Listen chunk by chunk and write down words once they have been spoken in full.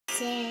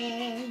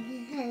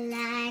sing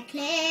like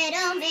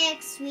little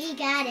mix. We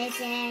gotta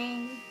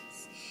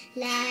dance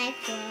like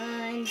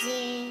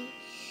onesie.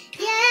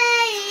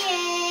 Yeah,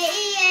 yeah,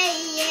 yeah,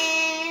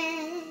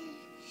 yeah.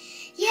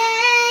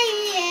 Yeah,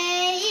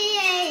 yeah,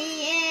 yeah,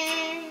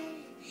 yeah.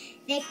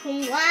 They can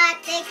walk,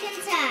 they can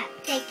talk,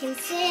 they can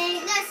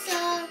sing a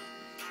song.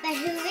 But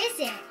who is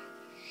it?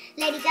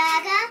 Lady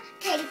Gaga,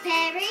 Katy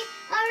Perry,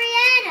 or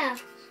Rihanna?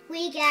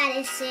 We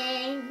gotta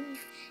sing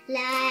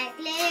like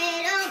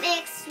little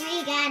mix.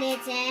 We gotta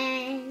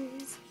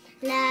dance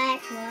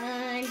like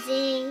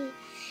onesie.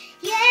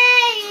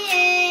 Yeah,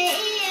 yeah,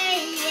 yeah,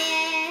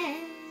 yeah.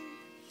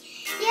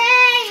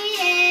 Yeah,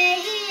 yeah,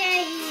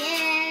 yeah,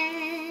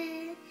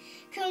 yeah.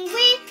 Can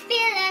we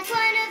be like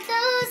one of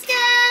those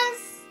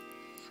girls?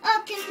 Or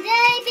can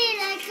they be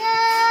like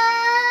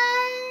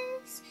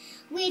us?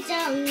 We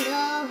don't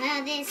know how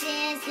this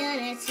is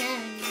gonna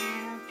turn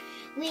out.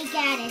 We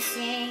gotta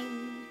sing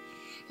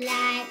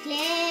like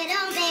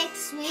little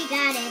mix. We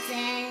gotta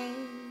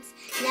dance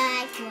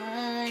like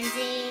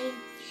onesie.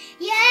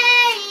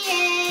 Yeah,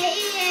 yeah,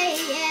 yeah,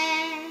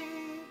 yeah.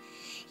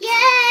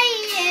 Yeah,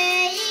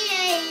 yeah,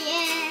 yeah,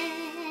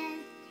 yeah.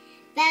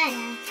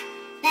 Ba-da,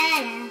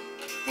 ba-da,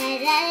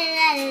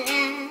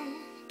 ba-da-la-la.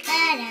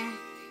 Ba-da,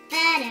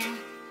 ba-da,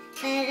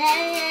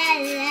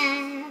 ba-da-la-la.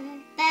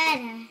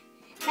 Ba-da,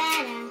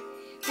 ba-da,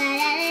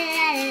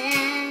 ba-da-la-la.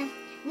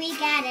 We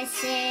gotta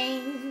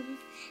sing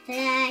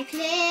like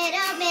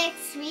little mix.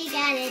 We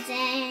gotta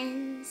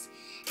dance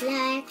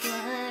like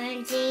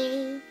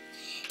onesie.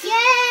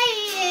 Yeah,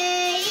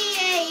 yeah,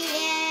 yeah,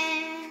 yeah.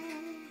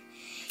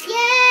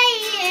 Yeah,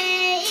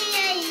 yeah,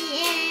 yeah,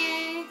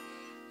 yeah.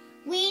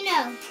 We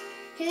know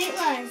who it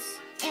was.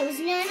 It was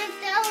none of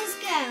those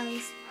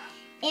girls.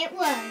 It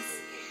was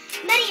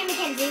Maddie and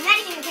Mackenzie,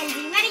 Maddie and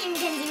Mackenzie, Maddie and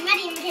Mackenzie,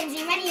 Maddie and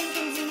Mackenzie, Maddie and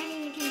Mackenzie, Maddie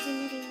and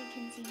Mackenzie.